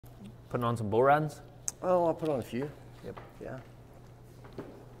Putting on some bull ridings? Oh, I'll put on a few. Yep. Yeah.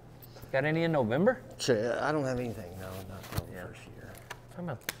 Got any in November? I don't have anything. No, not for the first year. Talking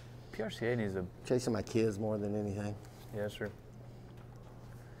about PRCA needs a... Chasing my kids more than anything. Yeah, sure.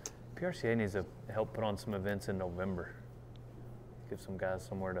 PRCA needs to help put on some events in November. Give some guys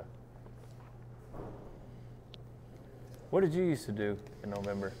somewhere to... What did you used to do in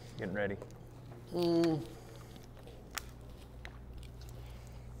November, getting ready? Well,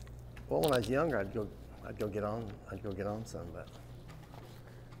 when I was younger, I'd go get on some, but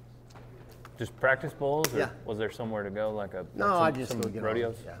just practice bulls, or yeah. was there somewhere to go, like a no? I just go get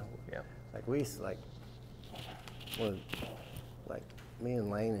rodeos. On. Yeah, yeah. Like we used to, like me and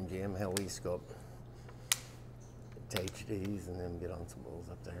Lane and Jim, hell, we used to go up to HDs and then get on some bulls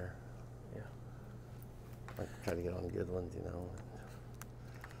up there. Yeah. Like try to get on good ones, you know.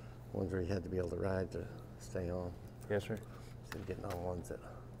 Ones where you had to be able to ride to stay on. Yes, sir. Instead of getting on ones that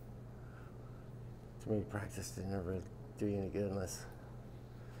too many practice didn't never do you any good unless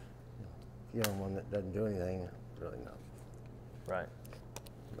if you get on one that doesn't do anything, really not. Right.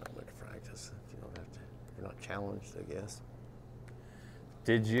 Not much practice if you don't have to. You're not challenged, I guess.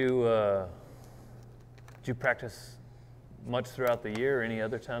 Did you practice much throughout the year, or any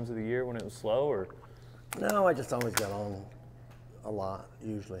other times of the year when it was slow, or? No, I just always got on a lot,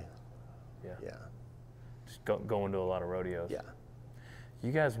 usually. Yeah. Yeah. Just going to a lot of rodeos. Yeah.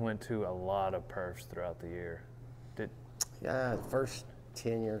 You guys went to a lot of perfs throughout the year. Yeah, the first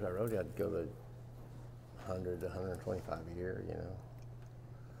 10 years I rode, I'd go to 100 to 125 a year, you know.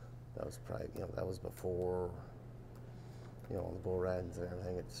 That was probably, you know, that was before, you know, all the bull ridings and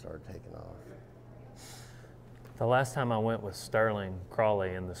everything had started taking off. The last time I went with Sterling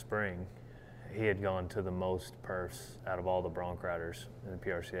Crawley in the spring, he had gone to the most perfs out of all the bronc riders in the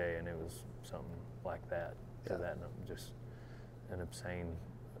PRCA, and it was something like that. Yeah. To that, just an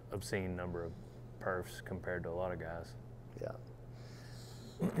obscene number of perfs compared to a lot of guys. Yeah.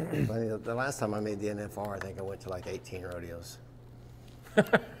 But the last time I made the NFR, I think I went to like 18 rodeos.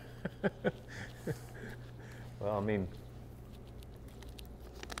 Well, I mean,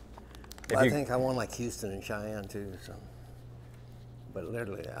 I think I won like Houston and Cheyenne too. So, but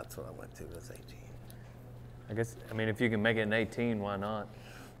literally that's what I went to, was 18. I guess, I mean, if you can make it in 18, why not?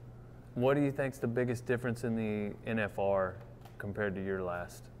 What do you think's the biggest difference in the NFR compared to your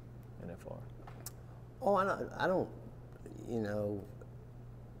last NFR? Oh, I don't, you know,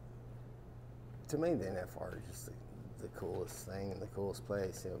 to me the NFR is just the coolest thing and the coolest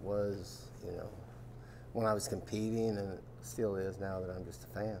place. It was, you know, when I was competing, and it still is now that I'm just a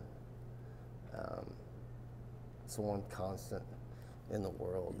fan. It's the one constant in the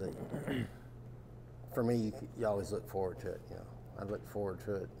world that, for me, you always look forward to it. You know, I looked forward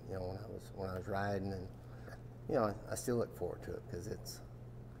to it. You know, when I was riding, and you know, I still look forward to it because it's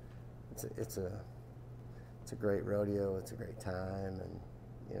a great rodeo. It's a great time, and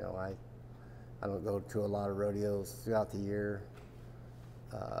you know, I don't go to a lot of rodeos throughout the year,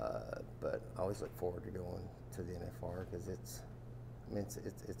 but I always look forward to going to the NFR because it's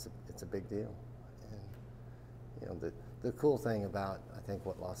a big deal. And you know, the cool thing about, I think,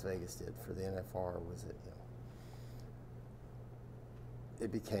 what Las Vegas did for the NFR was that, you know,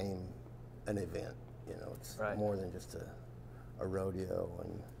 it became an event. You know, it's right. more than just a rodeo,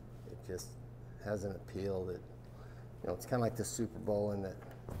 and it just has an appeal that, you know, it's kind of like the Super Bowl in that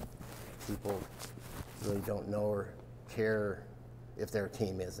people really don't know or care if their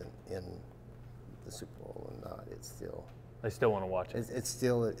team isn't in the Super Bowl or not. It's still, they still want to watch it. It's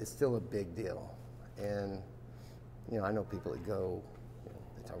still a big deal, and you know, I know people that go,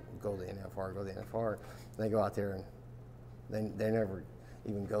 you know, go to the NFR, and they go out there and they never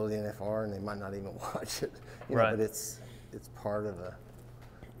even go to the NFR, and they might not even watch it, you know, right. but it's part of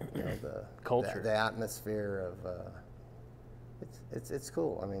you know, the culture, the atmosphere of. It's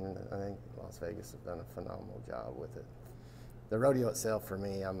cool. I mean, I think Las Vegas has done a phenomenal job with it. The rodeo itself, for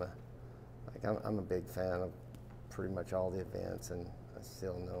me, I'm a big fan of pretty much all the events, and I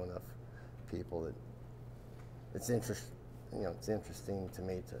still know enough people that it's interesting to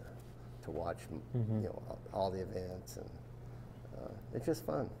me to watch, you know, all the events, and it's just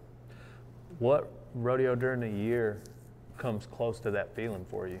fun. What rodeo during the year comes close to that feeling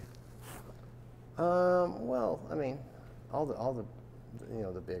for you? Well, I mean, all the you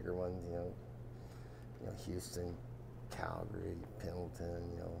know, the bigger ones, you know, Houston, Calgary, Pendleton,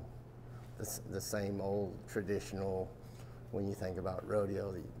 you know, the same old traditional. When you think about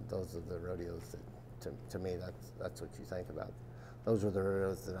rodeo, those are the rodeos that, to me, that's what you think about. Those were the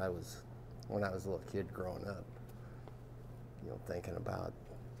rodeos that when I was a little kid growing up, you know, thinking about,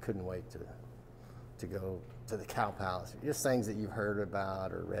 couldn't wait to go to the Cow Palace, just things that you've heard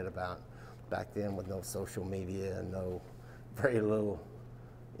about or read about back then with no social media and no very little,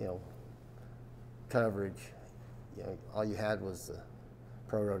 you know, coverage. You know, all you had was the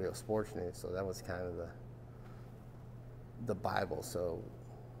Pro Rodeo Sports News, so that was kind of the Bible. So,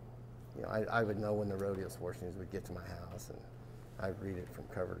 you know, I would know when the Rodeo Sports News would get to my house, and I'd read it from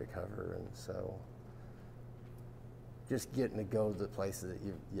cover to cover, and so just getting to go to the places that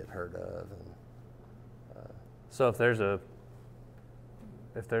you'd heard of. And so if there's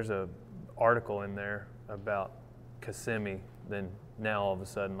a article in there about Kissimmee, then now all of a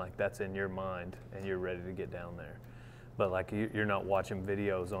sudden, like, that's in your mind and you're ready to get down there. But like, you're not watching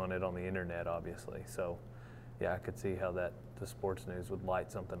videos on it on the internet, obviously. So yeah, I could see how the sports news would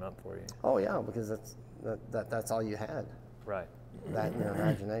light something up for you. Oh yeah, because that's all you had. Right. That and your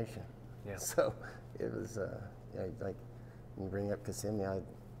imagination. Yeah. So it was, you know, like when you bring up Kissimmee, I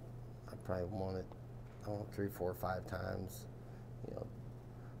probably won it, I don't know, 3, 4, 5 times. You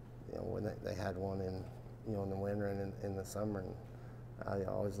know, when they had one in, you know, in the winter and in the summer, and I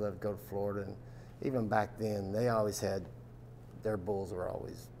always loved to go to Florida. And even back then, they always had, their bulls were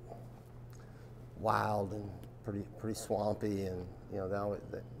always wild and pretty swampy, and you know,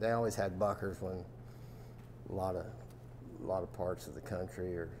 they always had buckers when a lot of parts of the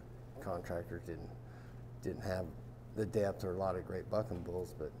country or contractors didn't have the depth or a lot of great bucking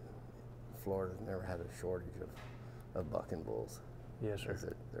bulls, but Florida never had a shortage of bucking bulls. Yes, sir.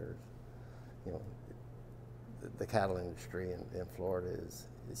 There's, you know, the cattle industry in Florida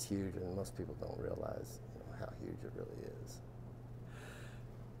is huge, and most people don't realize, you know, how huge it really is.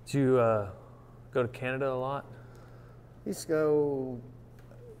 Did you go to Canada a lot? Used to go,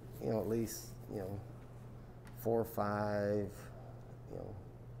 you know, at least, you know, 4 or 5, you know,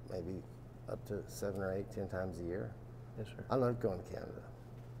 maybe up to 7 or 8, 10 times a year. Yes, sir. I loved going to Canada.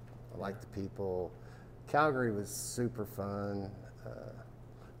 I liked the people. Calgary was super fun.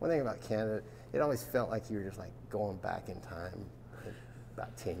 One thing about Canada, it always felt like you were just like going back in time,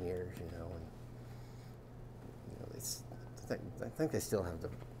 about 10 years, you know. And you know, I think they still have the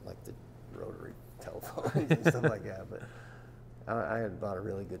rotary telephones and stuff like that. But I had a lot of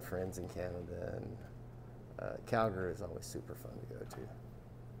really good friends in Canada, and Calgary is always super fun to go to.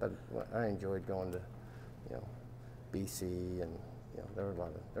 But I enjoyed going to, you know, BC, and you know, there were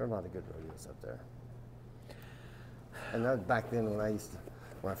a lot of good rodeos up there. And that was back then when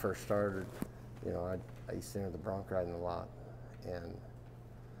I first started, you know, I used to enter the bronc riding a lot. And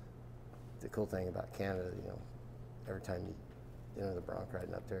the cool thing about Canada, you know, every time you enter the bronc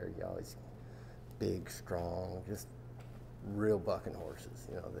riding up there, you always big, strong, just real bucking horses.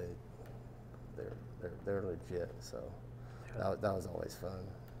 You know, they're legit. So that was always fun.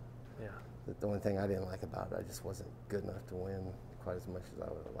 Yeah. The only thing I didn't like about it, I just wasn't good enough to win quite as much as I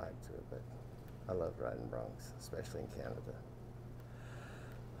would have liked to. But I loved riding broncs, especially in Canada.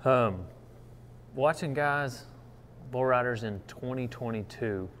 Watching guys, bull riders in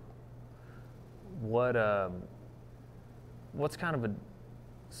 2022, what's kind of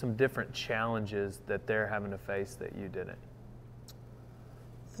some different challenges that they're having to face that you didn't?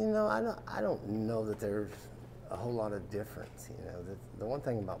 You know, I don't know that there's a whole lot of difference. You know, the one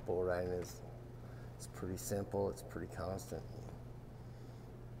thing about bull riding is it's pretty simple, it's pretty constant.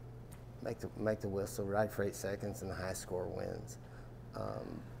 Make the whistle, ride for 8 seconds, and the high score wins.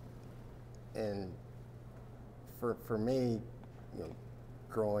 And for me, you know,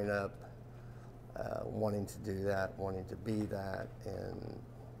 growing up, wanting to do that, wanting to be that, and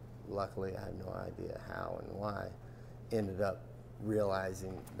luckily I had no idea how and why, ended up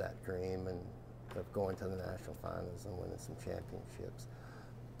realizing that dream and of going to the national finals and winning some championships.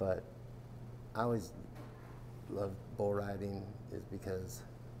 But I always loved bull riding is because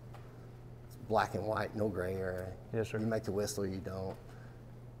it's black and white, no gray area. Yes, sir. You make the whistle, you don't.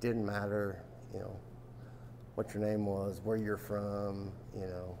 Didn't matter, you know, what your name was, where you're from, you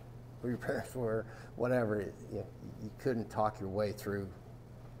know, who your parents were, whatever. You know, you couldn't talk your way through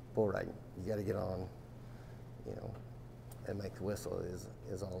bull riding. You got to get on, you know, and make the whistle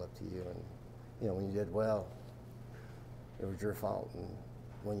is all up to you. And you know, when you did well, it was your fault, and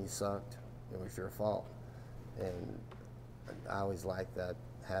when you sucked, it was your fault. And I always liked that,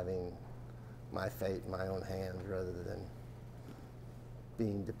 having my fate in my own hands rather than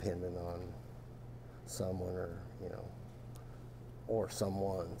being dependent on someone or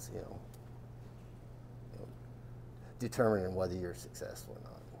someone's, you know, determining whether you're successful or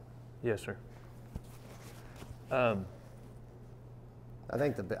not. Yes, sir. I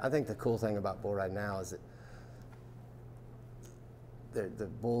think the cool thing about bull riding now is that the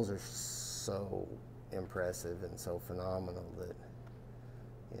bulls are so impressive and so phenomenal that,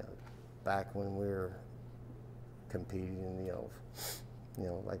 you know, back when we were competing,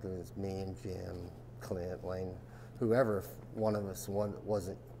 like it was me and Jim, Clint, Lane, whoever, if one of us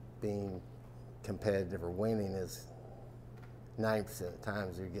wasn't being competitive or winning, is 90% of the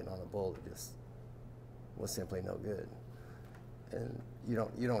times you're getting on a bull that just was simply no good. And you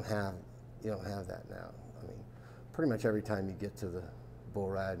don't have that now. I mean, pretty much every time you get to the bull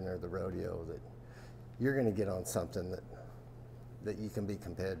riding or the rodeo, that you're going to get on something that you can be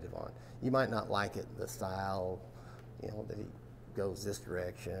competitive on. You might not like it, the style, that he goes this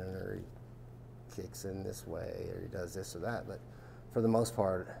direction, or he kicks in this way, or he does this or that. But for the most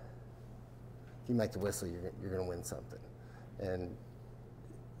part, if you make the whistle, you're going to win something. And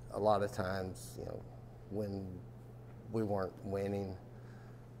a lot of times, when we weren't winning,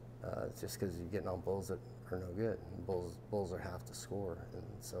 it's just because you're getting on bulls that are no good. Bulls are half the score, and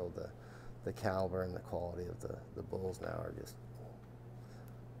so the caliber and the quality of the bulls now are just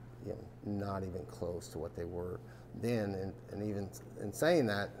not even close to what they were then. And even in saying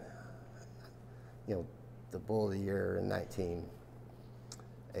that, the bull of the year in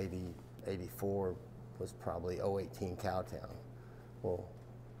 1984 was probably 018 Cowtown. Well,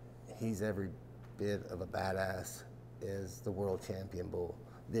 he's every bit of a badass as the world champion bull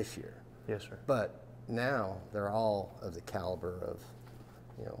this year. Yes, sir. But now they're all of the caliber of,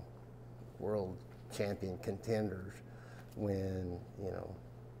 world champion contenders, when,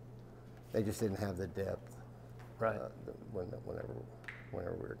 they just didn't have the depth. Right. Whenever we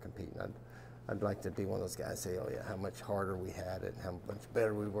were competing. I'd like to be one of those guys say, oh yeah, how much harder we had it, and how much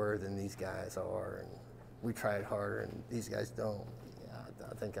better we were than these guys are, and we tried harder and these guys don't. Yeah,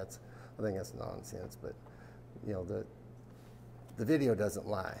 I think that's nonsense. But the video doesn't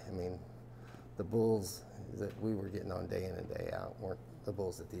lie. I mean, the bulls that we were getting on day in and day out weren't the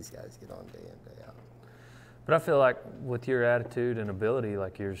bulls that these guys get on day in, day out. But I feel like with your attitude and ability,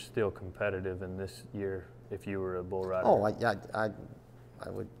 like you're still competitive in this year if you were a bull rider. Oh, I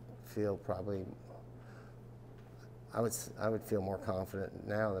would feel probably, I would feel more confident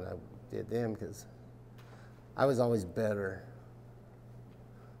now than I did then, because I was always better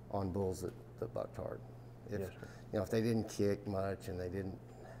on bulls that bucked hard. If, yes, if they didn't kick much and they didn't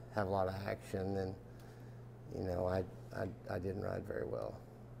have a lot of action, then, I didn't ride very well.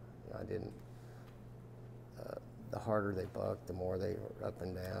 I didn't. The harder they bucked, the more they were up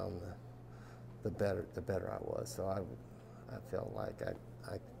and down, the better I was. So I felt like I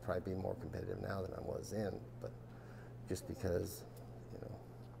could probably be more competitive now than I was then. But just because,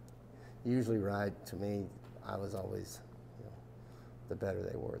 usually ride, to me, I was always, the better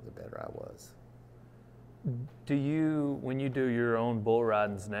they were, the better I was. Do you, when you do your own bull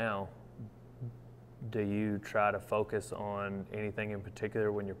ridings now, do you try to focus on anything in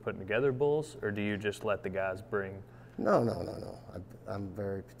particular when you're putting together bulls, or do you just let the guys bring? No. I'm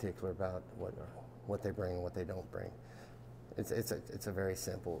very particular about what they bring and what they don't bring. It's a very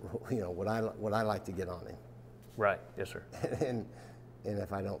simple rule. What I like to get on him. Right. Yes, sir. and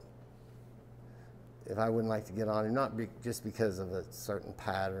if I wouldn't like to get on him, not just because of a certain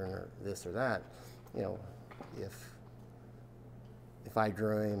pattern or this or that, if I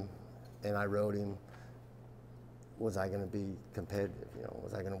drew him and I rode him, was I going to be competitive?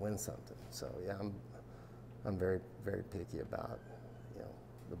 Was I going to win something? So yeah, I'm very, very picky about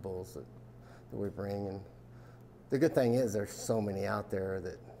the bulls that we bring. And the good thing is there's so many out there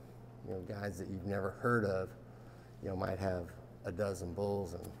that guys that you've never heard of, might have a dozen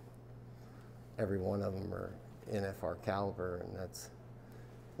bulls, and every one of them are NFR caliber, and that's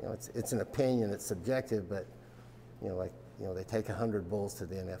it's an opinion, it's subjective, but they take 100 bulls to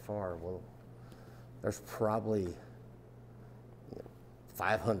the NFR. Well, there's probably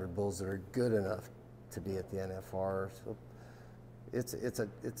 500 bulls that are good enough to be at the NFR. So it's a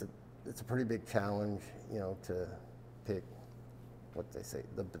pretty big challenge, to pick what they say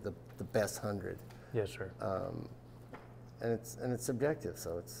the best 100. Yes, sir. And it's subjective,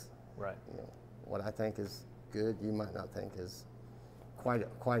 so it's right. What I think is good, you might not think is quite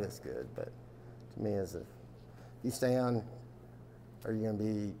as good. But to me, as if you stay on, are you going to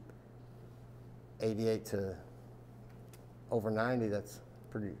be 88 to over 90? That's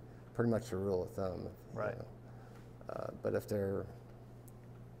pretty much the rule of thumb. Right. But if they're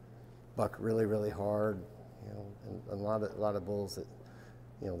buck really, really hard, and a lot of bulls that,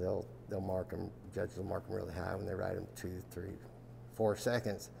 they'll mark them, judges will mark them really high when they ride them 2, 3, 4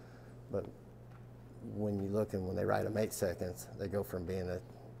 seconds. But when you look and when they ride them 8 seconds, they go from being a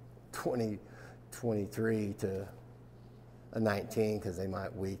 20, 23 to a 19, because they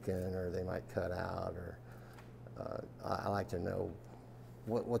might weaken or they might cut out. Or I like to know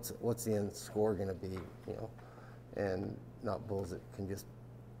what's the end score going to be, and not bulls that can just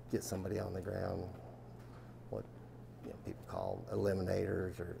get somebody on the ground. people call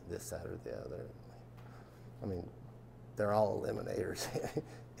eliminators or this, that, or the other. I mean, they're all eliminators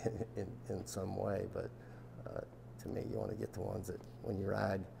in some way, but to me, you want to get the ones that when you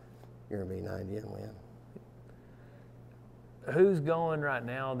ride, you're going to be 90 and win. Who's going right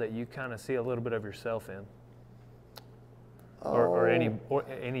now that you kind of see a little bit of yourself in? Or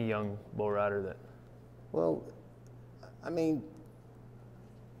any young bull rider that? Well, I mean,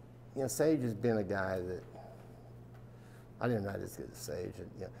 Sage has been a guy that I didn't ride as good as Sage.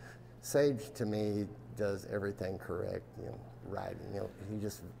 Sage to me does everything correct. Riding.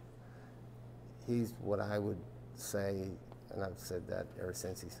 He's what I would say, and I've said that ever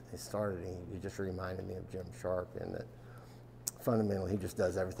since he started. He just reminded me of Jim Sharp in that fundamentally he just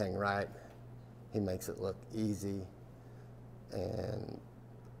does everything right. He makes it look easy, and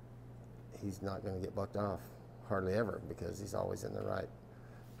he's not going to get bucked off hardly ever because he's always in the right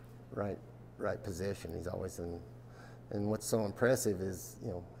position. He's always in. And what's so impressive is,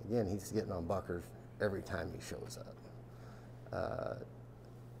 again, he's getting on buckers every time he shows up.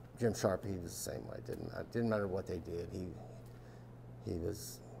 Jim Sharp, he was the same way. It didn't matter what they did. He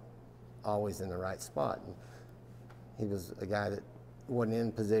was always in the right spot. And he was a guy that wasn't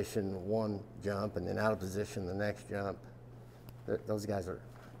in position one jump and then out of position the next jump. Those guys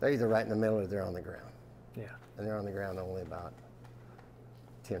they're either right in the middle or they're on the ground. Yeah. And they're on the ground only about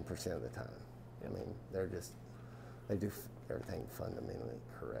 10% of the time. I mean, they do everything fundamentally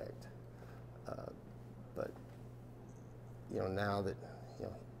correct. But now that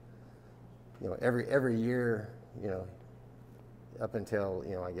every year, up until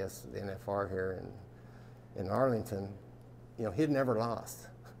I guess the NFR here in Arlington, he'd never lost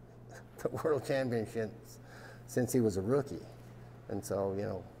the World Championships since he was a rookie, and so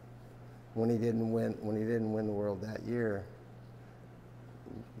when he didn't win the world that year,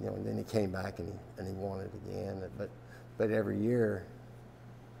 and then he came back and he won it again. But every year,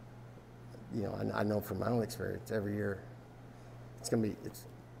 I know from my own experience, every year it's gonna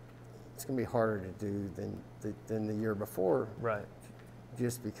be harder to do than the year before. Right.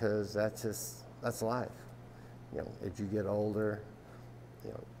 Just because that's life. As you get older,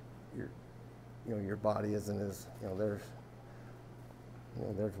 your body isn't as there's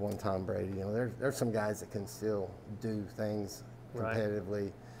one Tom Brady. There's some guys that can still do things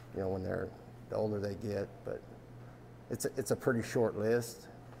competitively. Right. When the older they get, but it's a pretty short list.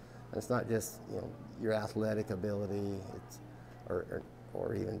 And it's not just your athletic ability, or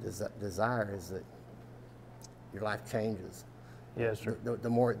even desire, is that your life changes. Yes, sir. The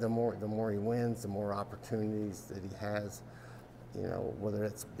more he wins, the more opportunities that he has. Whether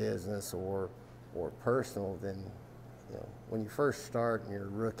it's business or personal. Then when you first start and you're a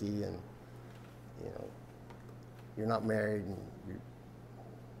rookie and you're not married and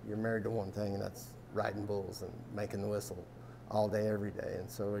you're married to one thing, and that's riding bulls and making the whistle all day, every day. And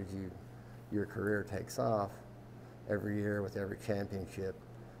so as your career takes off every year with every championship,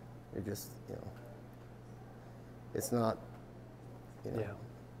 you're just, it's not,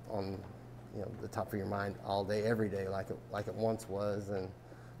 on, the top of your mind all day, every day, like it once was. And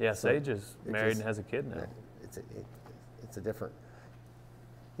yeah, so Sage is married and has a kid now. It's a different.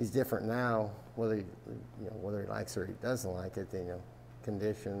 He's different now, whether he likes it or he doesn't like it.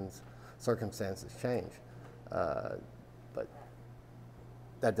 Conditions, circumstances change, but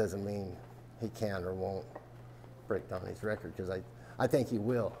that doesn't mean he can or won't break down his record, because I think he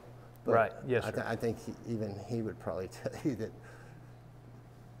will. But right. Yes, sir. I think he would probably tell you that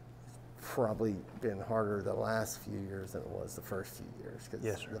it's probably been harder the last few years than it was the first few years.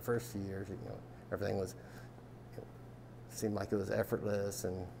 Because the first few years, everything was seemed like it was effortless,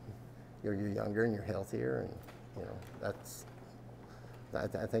 and you're younger and you're healthier, and that's. I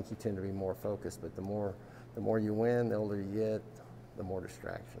think you tend to be more focused, but the more you win, the older you get, the more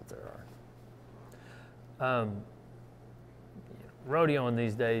distractions there are. Rodeoing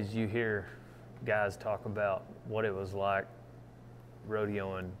these days, you hear guys talk about what it was like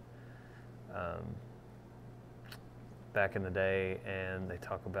rodeoing back in the day, and they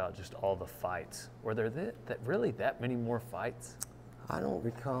talk about just all the fights. Were there really that many more fights? I don't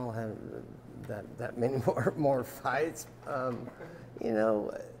recall having that many more fights. I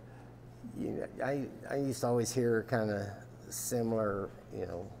used to always hear kind of similar,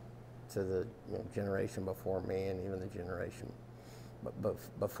 to the generation before me and even the generation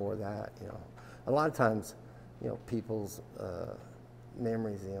before that. A lot of times, people's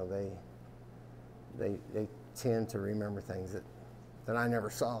memories, they tend to remember things that I never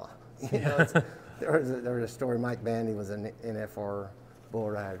saw. There was a story. Mike Bandy was an NFR bull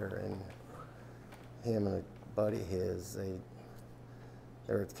rider, and him and a buddy of his, they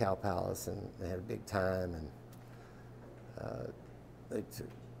were at the Cow Palace, and they had a big time, and they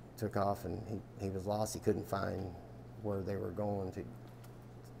took off, and he was lost. He couldn't find where they were going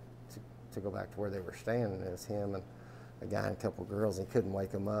to go back to where they were staying. And it was him and a guy and a couple of girls. And he couldn't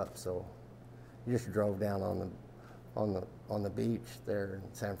wake them up, so he just drove down on the beach there in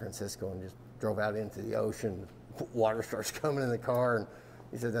San Francisco and just drove out into the ocean. Water starts coming in the car, and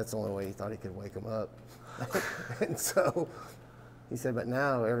he said that's the only way he thought he could wake them up. And so he said, but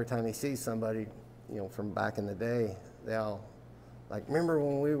now every time he sees somebody, you know, from back in the day, they all like, remember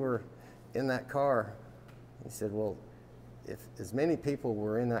when we were in that car? He said, well, if as many people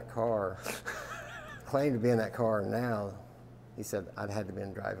were in that car, claimed to be in that car now, he said, I'd had to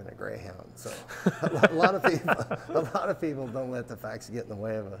been driving a Greyhound. So a lot of people don't let the facts get in the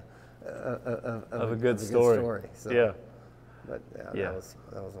way of a good story. So, yeah. But yeah, that was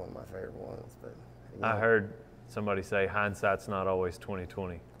one of my favorite ones. But you know, I heard somebody say hindsight's not always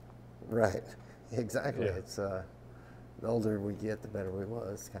 20/20. Right. Exactly. Yeah. It's the older we get, the better we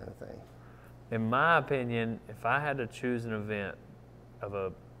was, kind of thing. In my opinion, if I had to choose an event of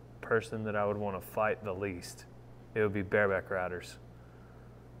a person that I would want to fight the least, it would be bareback riders.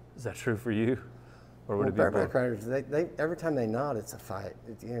 Is that true for you? Or would it be bareback riders, they every time they nod, it's a fight.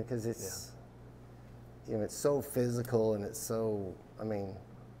 You know, because it's you know, it's so physical, and it's so, I mean,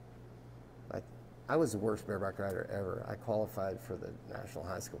 like, I was the worst bareback rider ever. I qualified for the National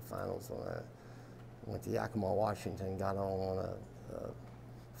High School Finals when I went to Yakima, Washington, got on a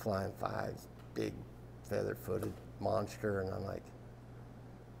flying fives, big feather-footed monster, and I'm like,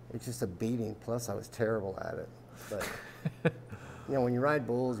 it's just a beating. Plus, I was terrible at it. But you know, when you ride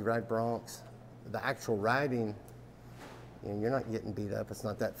bulls, you ride broncs, the actual riding, you know, you're not getting beat up. It's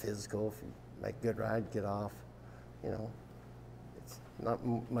not that physical. If you make a good ride, get off. You know, it's not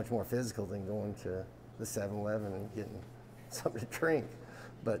much more physical than going to the 7-Eleven and getting something to drink.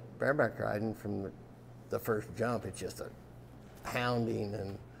 But bareback riding, from the first jump, it's just a pounding,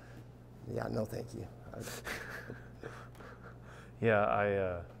 and yeah, no thank you. Yeah,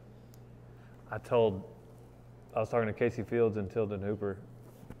 I was talking to Casey Fields and Tilden Hooper,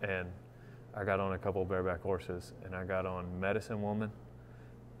 and I got on a couple of bareback horses, and I got on Medicine Woman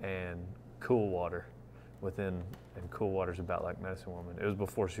and Cool Water and Cool Water's about like Medicine Woman. It was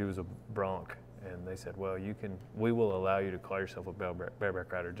before she was a bronc, and they said, well, we will allow you to call yourself a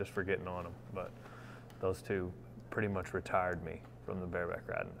bareback rider just for getting on them. But those two pretty much retired me from the bareback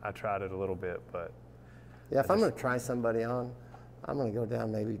riding. I tried it a little bit, but yeah, if I'm going to try somebody on, I'm going to go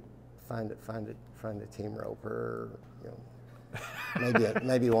down, maybe find a team roper, you know,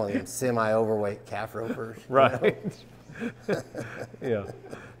 maybe one of them semi-overweight calf ropers. Right.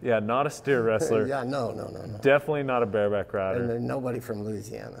 Yeah, not a steer wrestler. Yeah, no. Definitely not a bareback rider. And then nobody from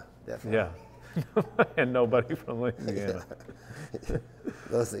Louisiana, definitely. Yeah, and nobody from Louisiana. Yeah.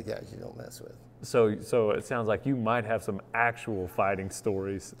 Those are the guys you don't mess with. So it sounds like you might have some actual fighting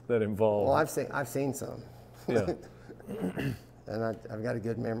stories that involve. Well, I've seen some. Yeah. And I've got a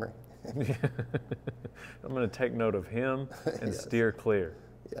good memory. I'm going to take note of him and Yes. steer clear.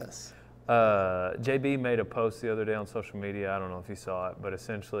 Yes. JB made a post the other day on social media. I don't know if you saw it, but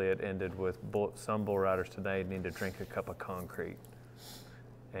essentially it ended with some bull riders today need to drink a cup of concrete.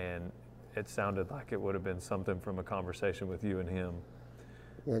 And it sounded like it would have been something from a conversation with you and him.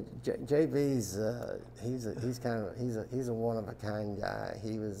 Yeah, JB's he's a one of a kind guy.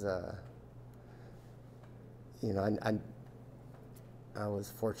 He was you know, I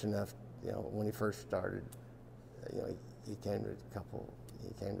was fortunate enough, you know, when he first started, you know, he came to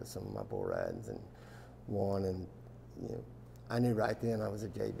some of my bull rides and won, and you know, I knew right then I was a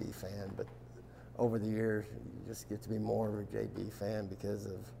JB fan, but over the years you just get to be more of a JB fan because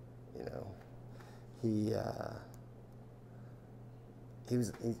of, you know,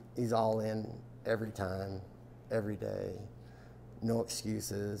 he's all in every time, every day, no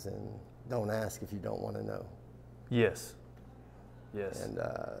excuses, and don't ask if you don't want to know. Yes. Yes. And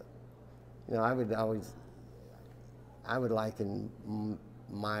you know, I would liken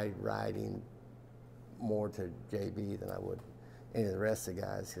my riding more to JB than I would any of the rest of the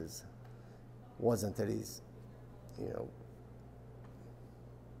guys, because it wasn't that he's, you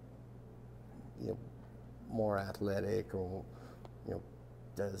know, more athletic or, you know,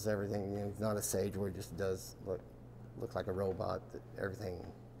 does everything. You know, he's not a sage where he just does look like a robot. That everything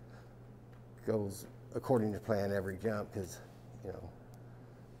goes according to plan every jump, because, you know,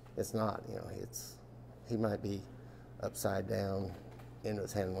 it's not. You know, he might be upside down into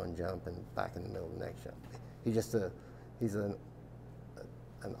his hand one jump and back in the middle of the next jump. He's an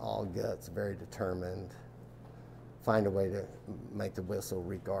all guts, very determined, find a way to make the whistle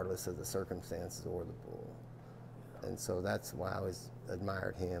regardless of the circumstances or the bull. And so that's why I always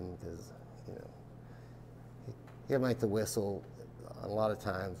admired him, because, you know, he'll make the whistle a lot of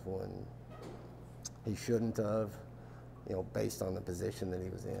times when he shouldn't have, you know, based on the position that he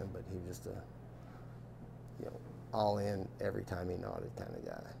was in, but he was just a, you know, all in every time he nodded kind of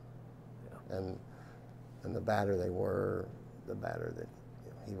guy. Yeah. And the better they were, the better that,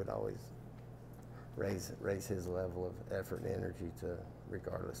 you know, he would always raise his level of effort and energy to,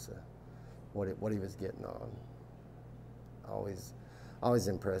 regardless of what he was getting on. Always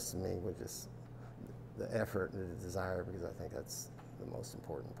impressed me with just the effort and the desire, because I think that's the most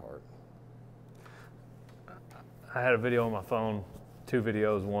important part. I had a video on my phone, 2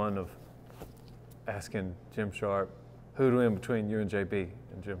 videos, one of asking Jim Sharp, who to win between you and JB?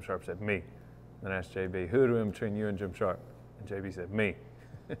 And Jim Sharp said, me. Then I asked JB, who to win between you and Jim Sharp? And JB said, me.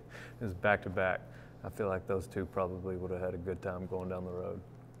 It was back to back. I feel like those two probably would have had a good time going down the road.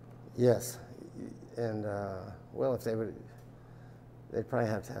 Yes, and well, if they would, they'd probably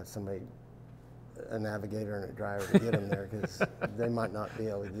have to have somebody, a navigator and a driver to get them there, because they might not be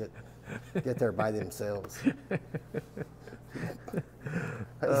able to get there by themselves. I used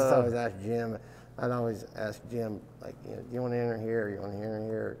to always ask Jim. I'd always ask Jim, like, you know, do you want to enter here, or you want to enter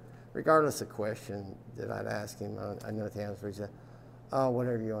here? Regardless of question that I'd ask him, I know the answer. He said, oh,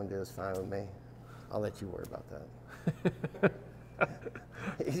 whatever you want to do is fine with me. I'll let you worry about that.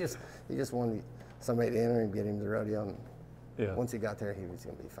 He just wanted somebody to enter and get him to the rodeo. And yeah. Once he got there, he was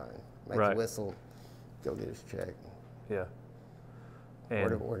going to be fine. Make right. the whistle, go get his check. Yeah.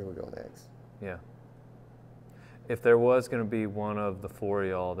 And where do we go next? Yeah. If there was going to be one of the 4 of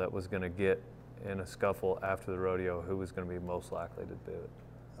y'all that was going to get in a scuffle after the rodeo, who was going to be most likely to do it?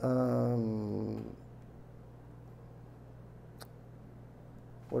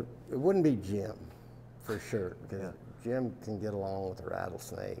 Well, it wouldn't be Jim, for sure, because yeah. Jim can get along with a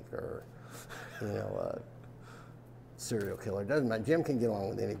rattlesnake or, you know, a serial killer. It doesn't matter. Jim can get along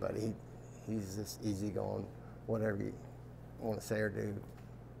with anybody. He's just easygoing. Whatever you want to say or do,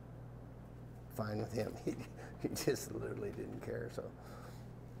 fine with him. He just literally didn't care. So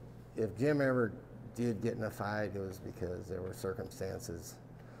if Jim ever did get in a fight, it was because there were circumstances,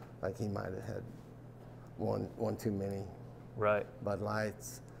 like he might have had one too many right. Bud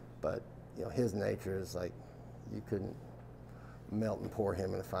Lights, but you know, his nature is like, you couldn't melt and pour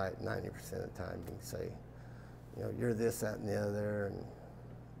him in a fight 90% of the time. You can say, you know, you're this, that, and the other, and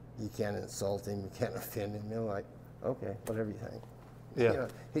you can't insult him, you can't offend him. You're like, okay, whatever you think. Yeah.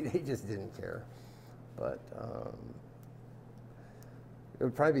 You know, he just didn't care. But it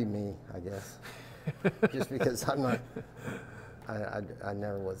would probably be me, I guess, just because I'm not. I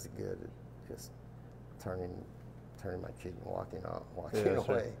never was good at just turning my cheek and walking away.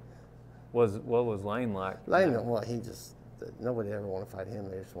 Sure. What was Lane like? Lane, well, nobody ever want to fight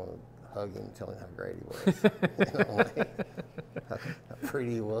him. They just want to hug him and tell him how great he was. You know, like, how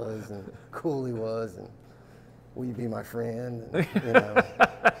pretty he was and cool he was, and will you be my friend? And, you know,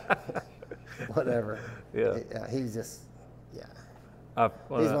 whatever. Yeah. He's just, yeah.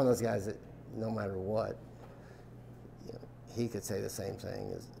 He's one of those guys that no matter what, you know, he could say the same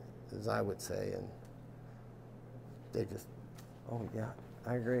thing as I would say, and they just, oh yeah,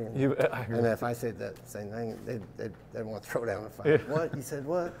 I agree. And, I agree. And if I said that same thing, they'd want to throw down and fight. Yeah. What? You said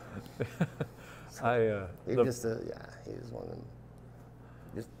what? So he was one of them.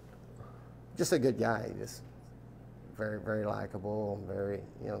 Just a good guy. Just very, very likable, very,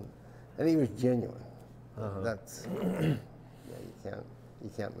 you know, and he was genuine. That's, yeah, you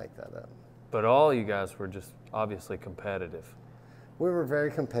can't make that up. But all you guys were just obviously competitive. We were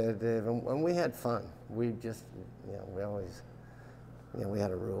very competitive, and we had fun. We just, you know, we always, you know, we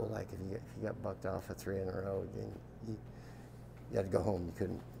had a rule, like if you got bucked off at 3 in a row, then you had to go home.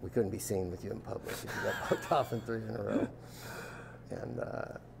 We couldn't be seen with you in public if you got bucked off in 3 in a row. And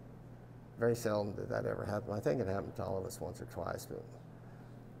very seldom did that ever happen. I think it happened to all of us once or twice, but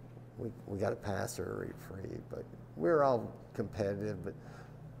we got a pass or a referee. But we were all competitive. But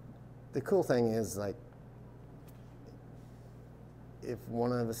the cool thing is, like, if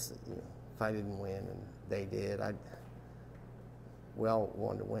one of us, you know, if I didn't win and they did, we all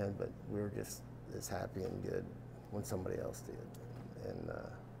wanted to win, but we were just as happy and good when somebody else did. And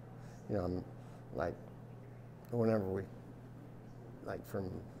you know, I'm like, whenever we, like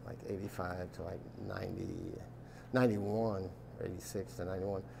from like 85 to like 90, 91, 86 to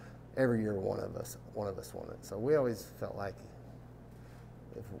 91, every year one of us won it. So we always felt like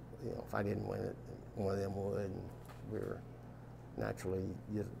if I didn't win it, one of them would, and we were naturally,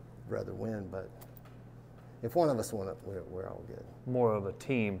 you'd rather win, but if one of us won it, we're all good. More of a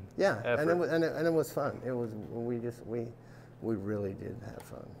team. Yeah, effort. and it was fun. It was we really did have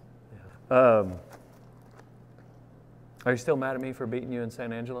fun. Yeah. Are you still mad at me for beating you in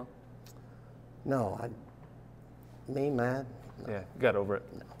San Angelo? No, Me mad? Yeah, you got over it.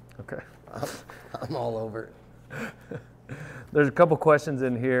 No. Okay. I'm all over it. There's a couple questions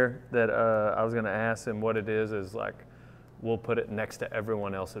in here that I was going to ask, and what it is like we'll put it next to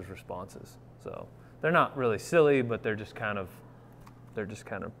everyone else's responses. So they're not really silly, but they're just kind of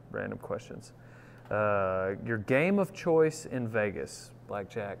random questions. Your game of choice in Vegas: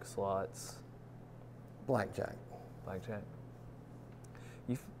 blackjack, slots. Blackjack. Blackjack.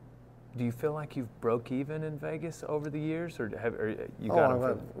 Do you feel like you've broke even in Vegas over the years, or you got?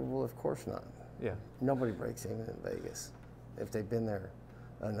 Well, of course not. Yeah. Nobody breaks even in Vegas if they've been there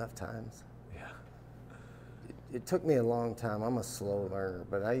enough times. Yeah. It took me a long time. I'm a slow learner,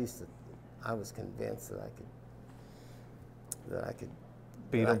 but I was convinced that I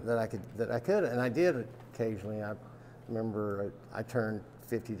could, and I did occasionally. I remember I turned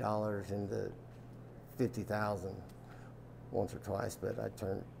 $50 into 50,000 once or twice, but I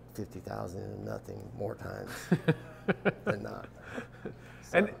turned 50,000 into nothing more times than not.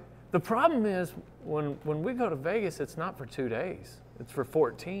 So. And the problem is when we go to Vegas, it's not for 2 days. It's for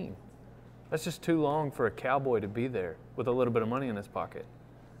 14. That's just too long for a cowboy to be there with a little bit of money in his pocket.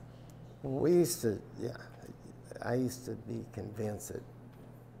 I used to be convinced that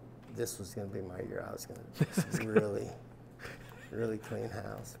this was going to be my year. I was going to really, really clean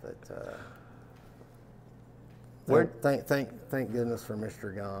house. But thank goodness for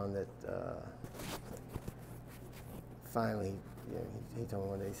Mr. Gone that finally, he told me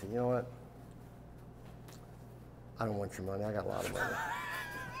one day, he said, you know what? I don't want your money. I got a lot of money.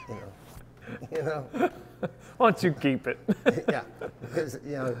 Why don't you keep it? Yeah, because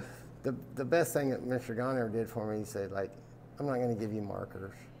the best thing that Mr. Gone ever did for me, he said, like, I'm not going to give you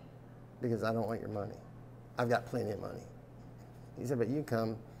markers because I don't want your money. I've got plenty of money. He said, but you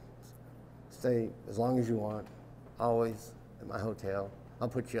come, stay as long as you want, always at my hotel. I'll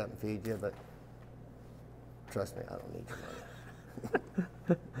put you up and feed you, but trust me, I don't need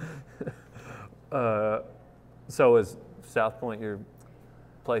your money. So is South Point your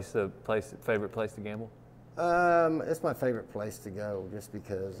favorite place to gamble? It's my favorite place to go just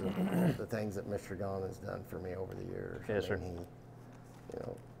because of the things that Mr. Gone has done for me over the years. Yes, sir.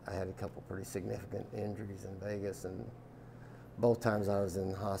 I had a couple pretty significant injuries in Vegas, and both times I was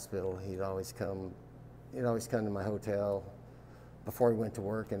in the hospital, he'd always come to my hotel before he went to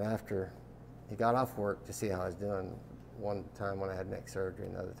work and after he got off work to see how I was doing. One time when I had neck surgery,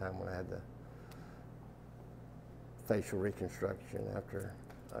 another time when I had the facial reconstruction after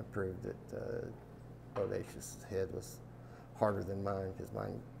I proved that Audacious' head was harder than mine because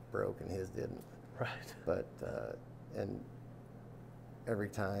mine broke and his didn't. Right. But, and every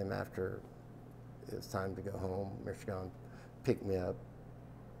time after it was time to go home, Mr. Gone picked me up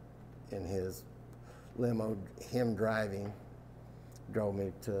in his limo, him driving, drove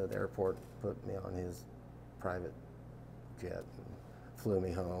me to the airport, put me on his private jet, and flew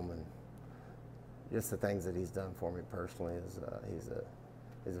me home. And just the things that he's done for me personally is he's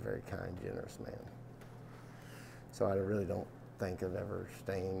a very kind, generous man. So I really don't think of ever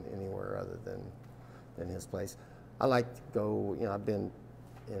staying anywhere other than his place. I like to go, I've been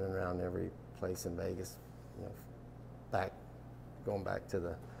in and around every place in Vegas, going back to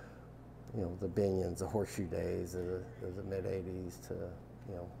the Binions, the Horseshoe days, the mid-'80s to,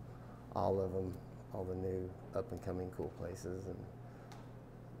 all of them, all the new up-and-coming cool places. And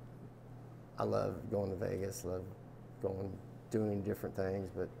I love going to Vegas, love doing different things,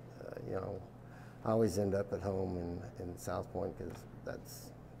 but, I always end up at home in South Point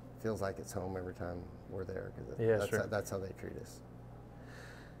because feels like it's home every time we're there because that's how they treat us.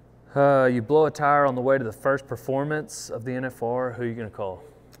 You blow a tire on the way to the first performance of the NFR. Who are you going to call?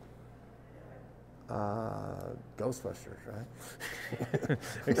 Ghostbusters, right?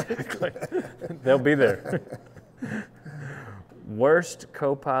 Exactly. They'll be there. Worst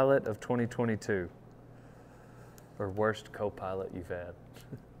co-pilot of 2022, or worst co-pilot you've had?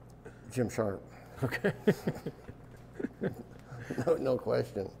 Jim Sharp. Okay. No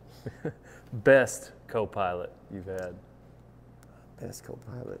question. Best co-pilot you've had? Best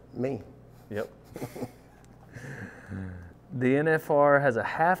co-pilot? Me. Yep. The NFR has a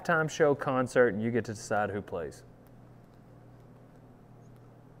halftime show concert, and you get to decide who plays.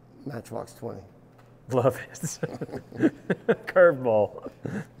 Matchbox 20. Love it. Curveball.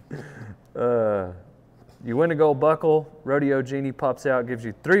 You win a gold buckle. Rodeo Genie pops out, gives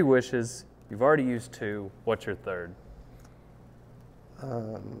you 3 wishes. You've already used 2. What's your third?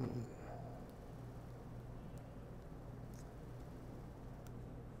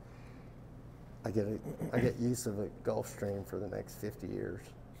 I get use of a Gulfstream for the next 50 years.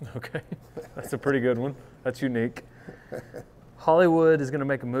 Okay, that's a pretty good one. That's unique. Hollywood is going to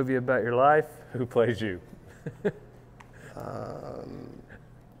make a movie about your life. Who plays you?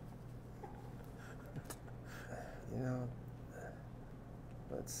 You know,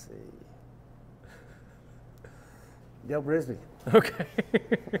 let's see. Dale Brisby. Okay.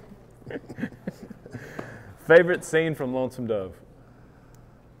 Favorite scene from Lonesome Dove?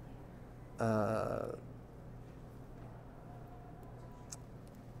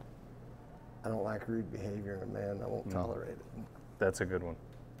 I don't like rude behavior in a man. I won't tolerate it. That's a good one.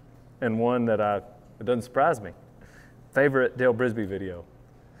 And one that it doesn't surprise me. Favorite Dale Brisby video?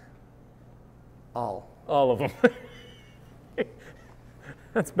 All. All of them.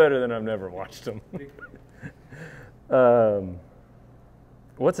 That's better than I've never watched them.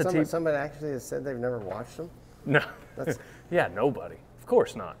 What's a TV? Somebody actually has said they've never watched them? No. That's, Yeah, nobody. Of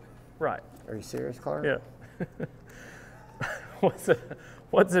course not. Right. are you serious, Clark? Yeah.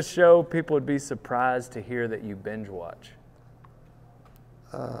 What's a show people would be surprised to hear that you binge watch?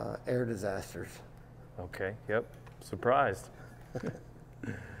 Air disasters. Okay. Yep. Surprised.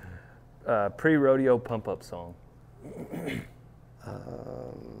 Pre-rodeo pump-up song.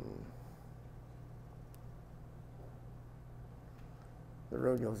 The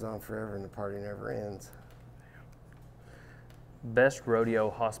road goes on forever and the party never ends. Best rodeo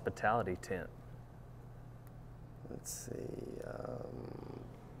hospitality tent. Let's see.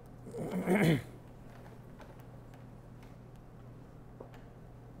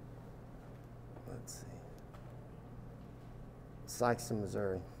 Let's see. Sykeston,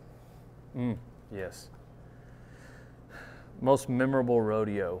 Missouri. Yes. Most memorable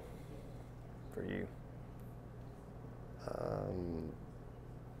rodeo for you?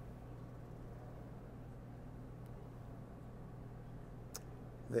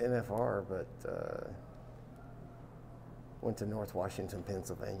 The NFR, but went to North Washington,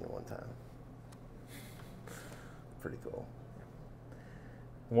 Pennsylvania one time. Pretty cool.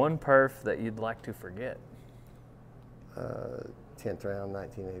 One perf that you'd like to forget? 10th round,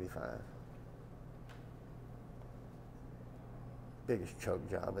 1985. Biggest choke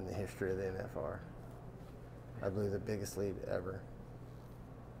job in the history of the NFR. I blew the biggest lead ever.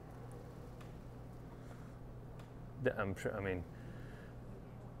 I'm sure,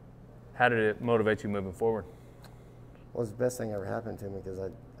 how did it motivate you moving forward? Well, it's the best thing ever happened to me because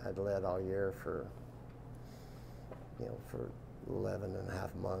I'd led all year for 11 and a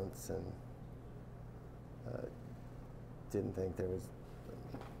half months and didn't think there was,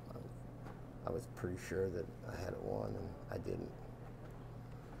 I was pretty sure that I had it won and I didn't.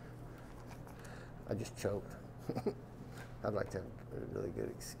 I just choked. I'd like to have a really good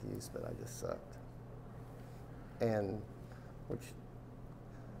excuse, but I just sucked. And which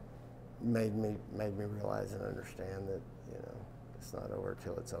made me realize and understand that, it's not over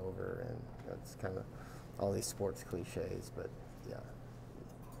till it's over, and that's kind of all these sports cliches, but yeah,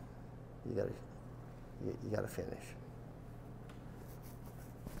 you gotta finish.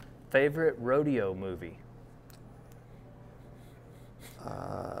 Favorite rodeo movie?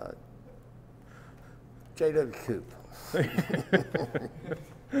 J.W. Coop.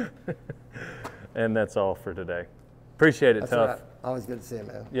 And that's all for today. Appreciate it, Tuff. Always good to see you,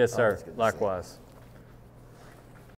 man. Yes, sir. Likewise.